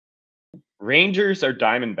Rangers or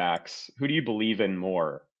Diamondbacks? Who do you believe in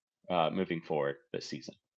more moving forward this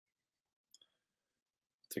season?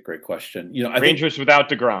 It's a great question. I think, Rangers without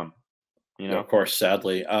DeGrom, you know? of course,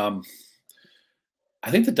 sadly, I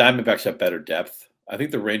think the Diamondbacks have better depth. I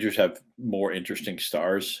think the Rangers have more interesting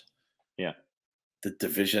stars. Yeah. The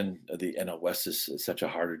division of the NL West is such a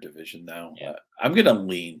harder division now. Yeah. I'm going to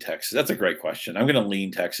lean Texas. That's a great question. I'm going to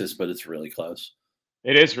lean Texas, but it's really close.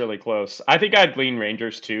 It is really close. I think I'd lean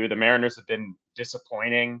Rangers too. The Mariners have been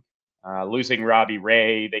disappointing. Losing Robbie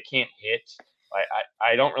Ray, they can't hit.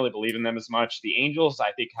 I don't really believe in them as much. The Angels,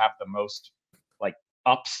 I think, have the most like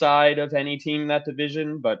upside of any team in that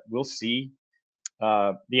division, but we'll see.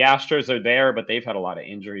 The Astros are there, but they've had a lot of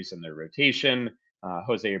injuries in their rotation.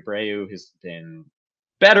 Jose Abreu has been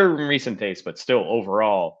better in recent days, but still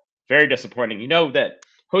overall very disappointing. You know that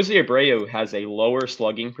Jose Abreu has a lower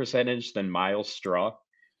slugging percentage than Miles Straw.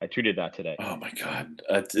 I tweeted that today. Oh my God,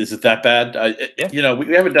 is it that bad? Yeah.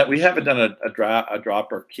 We haven't done a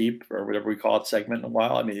drop or keep or whatever we call it segment in a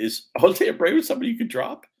while. I mean, is Jose Abreu somebody you could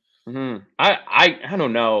drop? I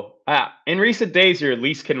don't know. In recent days, you at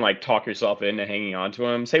least can like talk yourself into hanging on to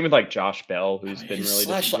him. Same with like Josh Bell, who's been really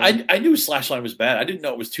disappointing. I knew his slash line was bad. I didn't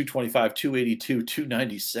know it was 225, 282,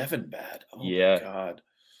 297 bad. Oh Yeah. my God.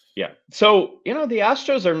 Yeah. So, the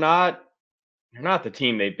Astros are not they're not the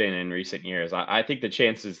team they've been in recent years. I think the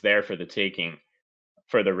chance is there for the taking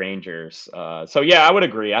for the Rangers. So yeah, I would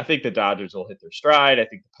agree. I think the Dodgers will hit their stride. I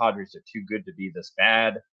think the Padres are too good to be this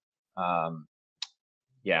bad. Um,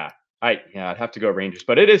 yeah, I'd have to go Rangers,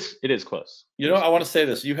 but it is close. I want to say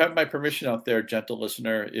this. You have my permission out there, gentle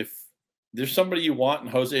listener. If there's somebody you want and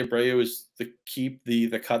Jose Abreu is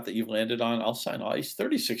the cut that you've landed on, I'll sign on. He's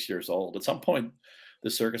 36 years old. At some point, the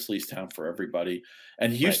circus leaves town for everybody.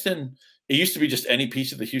 And Houston, it used to be just any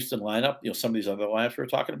piece of the Houston lineup. Some of these other lineups we were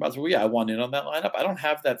talking about. So, yeah, I want in on that lineup. I don't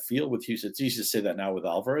have that feel with Houston. It's easy to say that now with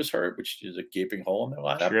Alvarez hurt, which is a gaping hole in their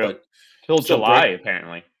lineup. True. But till July,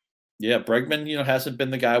 apparently. Yeah, Bregman, hasn't been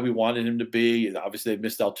the guy we wanted him to be. Obviously, they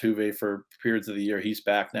missed Altuve for periods of the year. He's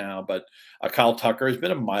back now. But Kyle Tucker has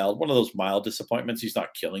been one of those mild disappointments. He's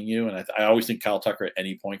not killing you. And I always think Kyle Tucker at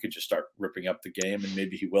any point could just start ripping up the game, and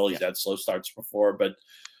maybe he will. He's had slow starts before. But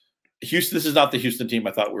Houston, this is not the Houston team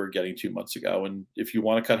I thought we were getting 2 months ago. And if you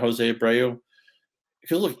want to cut Jose Abreu,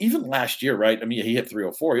 because look, even last year, right? I mean, he hit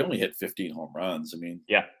 304. He only hit 15 home runs. I mean,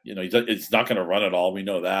 it's not going to run at all. We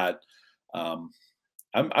know that.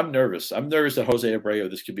 I'm nervous. I'm nervous that Jose Abreu,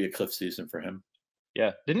 this could be a cliff season for him.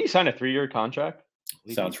 Yeah. Didn't he sign a 3-year contract?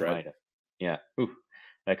 Sounds right. Yeah. Ooh,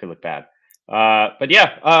 that could look bad. But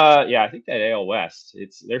yeah, I think that AL West,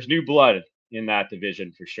 there's new blood in that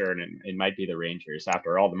division for sure. And it might be the Rangers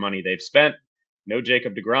after all the money they've spent. No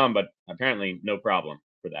Jacob deGrom, but apparently no problem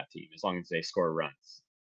for that team as long as they score runs.